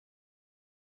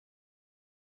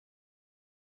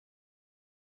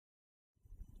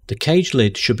The cage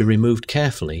lid should be removed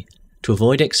carefully to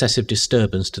avoid excessive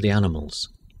disturbance to the animals.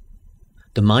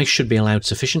 The mice should be allowed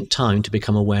sufficient time to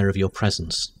become aware of your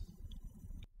presence.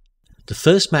 The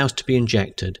first mouse to be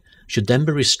injected should then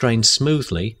be restrained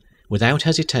smoothly, without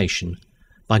hesitation,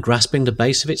 by grasping the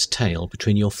base of its tail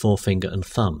between your forefinger and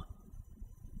thumb.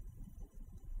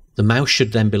 The mouse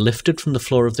should then be lifted from the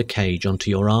floor of the cage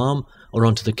onto your arm or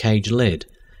onto the cage lid,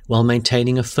 while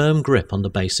maintaining a firm grip on the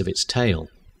base of its tail.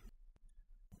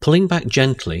 Pulling back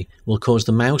gently will cause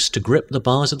the mouse to grip the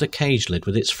bars of the cage lid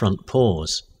with its front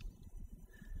paws.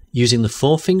 Using the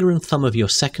forefinger and thumb of your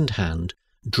second hand,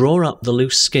 draw up the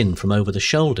loose skin from over the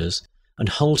shoulders and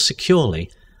hold securely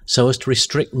so as to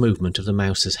restrict movement of the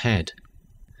mouse's head.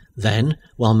 Then,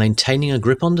 while maintaining a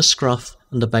grip on the scruff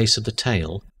and the base of the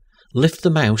tail, lift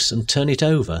the mouse and turn it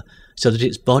over so that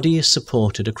its body is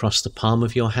supported across the palm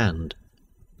of your hand.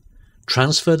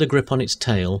 Transfer the grip on its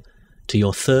tail to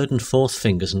your third and fourth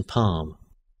fingers and palm.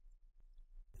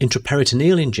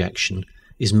 Intraperitoneal injection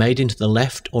is made into the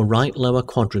left or right lower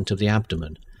quadrant of the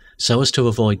abdomen so as to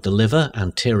avoid the liver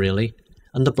anteriorly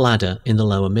and the bladder in the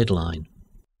lower midline.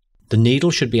 The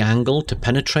needle should be angled to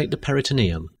penetrate the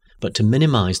peritoneum, but to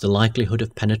minimize the likelihood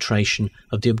of penetration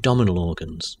of the abdominal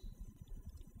organs.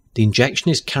 The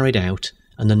injection is carried out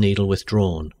and the needle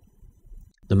withdrawn.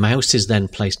 The mouse is then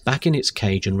placed back in its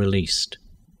cage and released.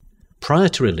 Prior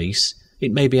to release,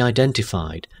 it may be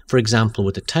identified, for example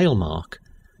with a tail mark,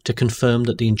 to confirm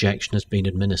that the injection has been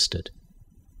administered.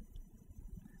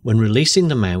 When releasing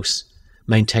the mouse,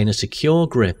 maintain a secure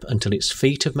grip until its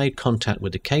feet have made contact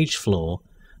with the cage floor,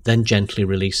 then gently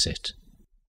release it.